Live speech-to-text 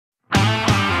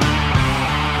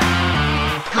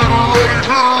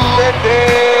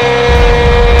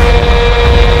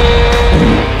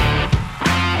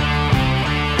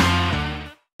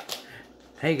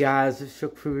Hey guys, it's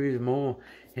Shook Reviews More,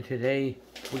 and today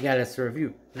we got this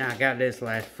review. Now I got this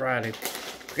last Friday.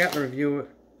 Forgot to review it.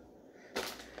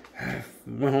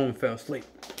 Went home and fell asleep.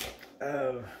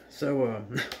 And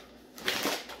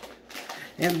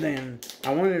then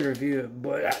I wanted to review it,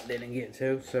 but I didn't get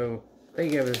to. So they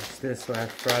gave us this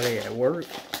last Friday at work,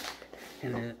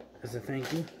 and as a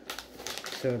thank you.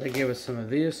 So they gave us some of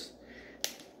this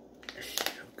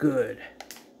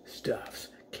Goodstuffs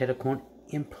Kettle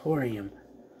Emporium.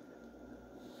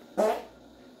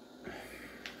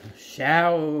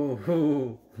 Shout.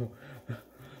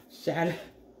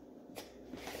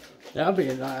 That'll be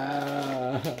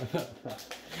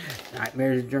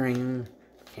Nightmare's Dream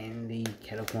candy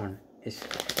kettle corn. It's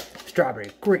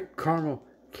strawberry, grape, caramel,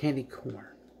 candy corn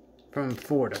from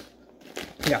Florida.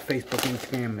 We got Facebook,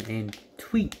 Instagram, and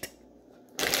tweet.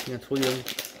 You can tweet them.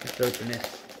 Let's open this.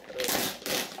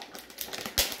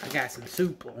 I got some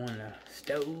soup on the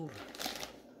stove.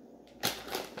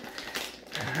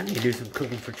 I need to do some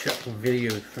cooking for Chuck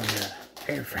videos from the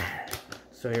air fryer.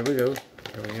 So here we go.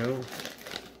 Here we go.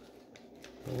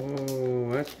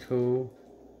 Oh, that's cool.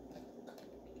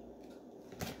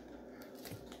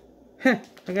 Heh,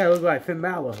 I gotta look like Finn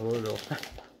Balor a little.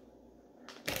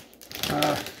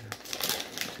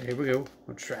 So here we go.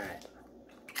 Let's try it.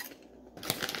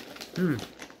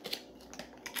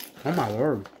 Oh my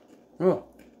word. Oh.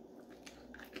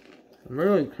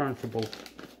 Really comfortable.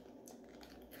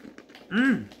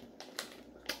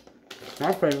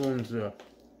 My favorite one's the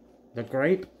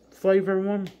grape flavor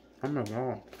one. Oh my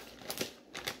god.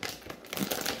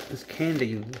 It's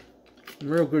candy.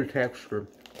 Real good texture.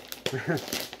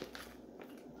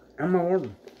 I'm gonna order.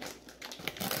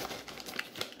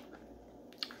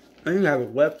 I think I have a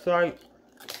website.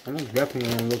 I'm definitely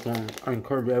gonna look on. I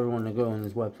encourage everyone to go on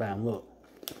this website and look.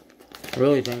 I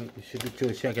really think you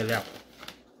should check it out.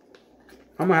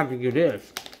 I'm gonna have to do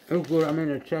this. It's good. I mean,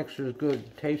 the texture is good.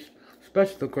 The taste,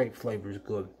 especially the grape flavor, is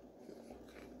good.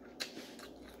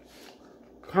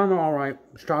 Caramel, alright.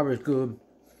 Strawberry is good.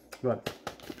 But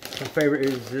my favorite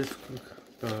is this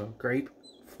grape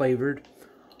flavored.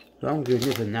 So I'm gonna give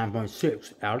this a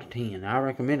 9.6 out of 10. I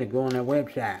recommend it. Go on that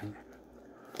website.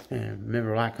 And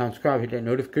remember, like, comment, subscribe, hit that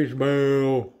notification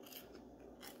bell.